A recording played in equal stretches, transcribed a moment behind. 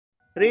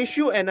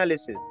Ratio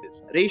analysis.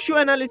 Ratio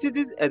analysis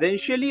is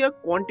essentially a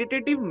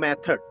quantitative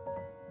method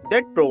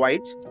that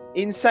provides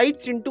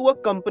insights into a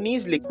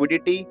company's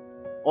liquidity,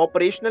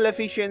 operational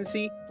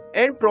efficiency,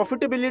 and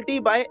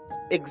profitability by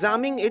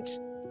examining its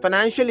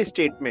financial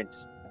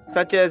statements,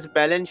 such as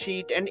balance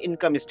sheet and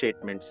income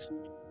statements.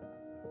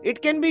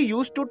 It can be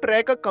used to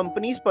track a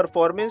company's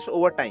performance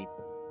over time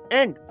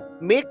and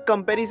make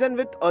comparison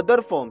with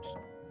other firms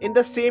in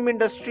the same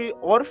industry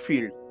or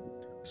field.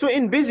 So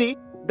in Busy,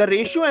 the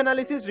ratio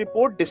analysis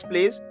report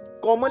displays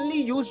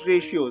commonly used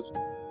ratios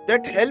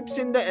that helps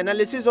in the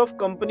analysis of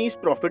company's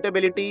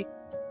profitability,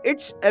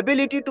 its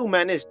ability to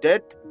manage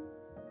debt,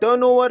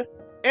 turnover,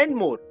 and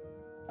more.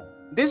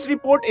 This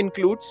report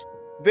includes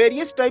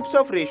various types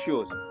of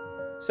ratios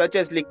such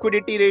as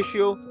liquidity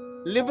ratio,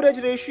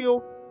 leverage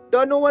ratio,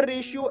 turnover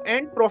ratio,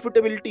 and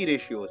profitability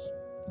ratios.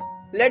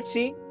 Let's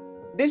see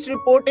this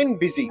report in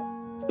Busy.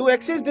 To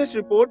access this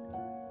report,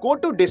 go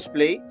to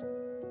Display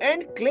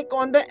and click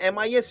on the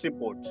MIS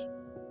reports.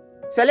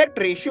 Select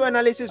Ratio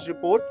Analysis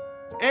Report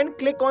and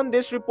click on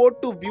this report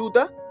to view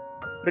the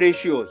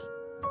ratios.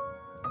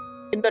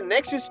 In the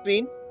next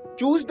screen,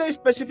 choose the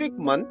specific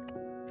month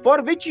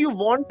for which you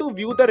want to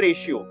view the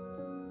ratio,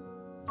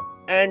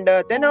 and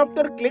then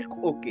after click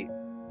OK.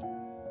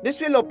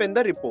 This will open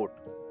the report.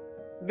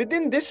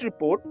 Within this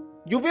report,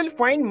 you will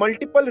find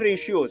multiple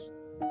ratios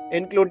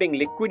including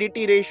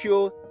liquidity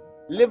ratio,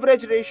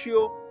 leverage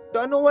ratio,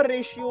 turnover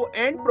ratio,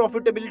 and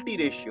profitability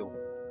ratio.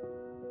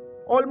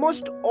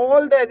 Almost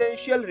all the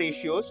essential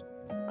ratios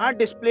are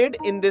displayed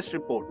in this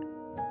report,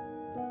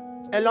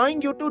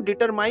 allowing you to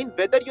determine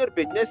whether your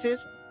business is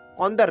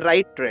on the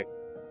right track.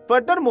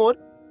 Furthermore,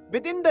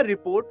 within the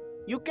report,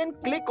 you can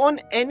click on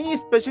any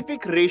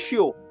specific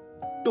ratio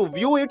to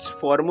view its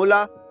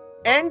formula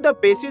and the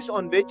basis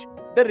on which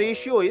the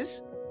ratio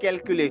is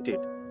calculated.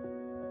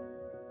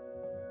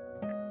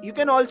 You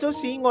can also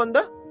see on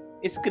the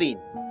screen.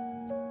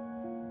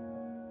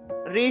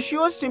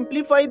 Ratios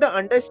simplify the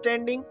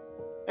understanding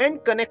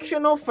and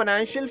connection of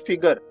financial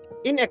figure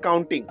in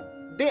accounting.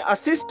 They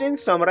assist in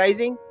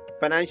summarizing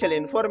financial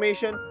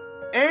information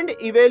and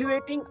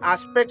evaluating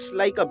aspects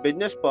like a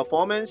business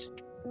performance,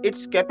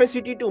 its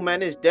capacity to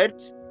manage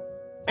debts,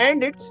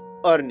 and its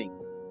earning.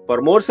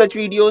 For more such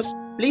videos,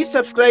 please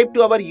subscribe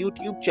to our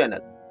YouTube channel.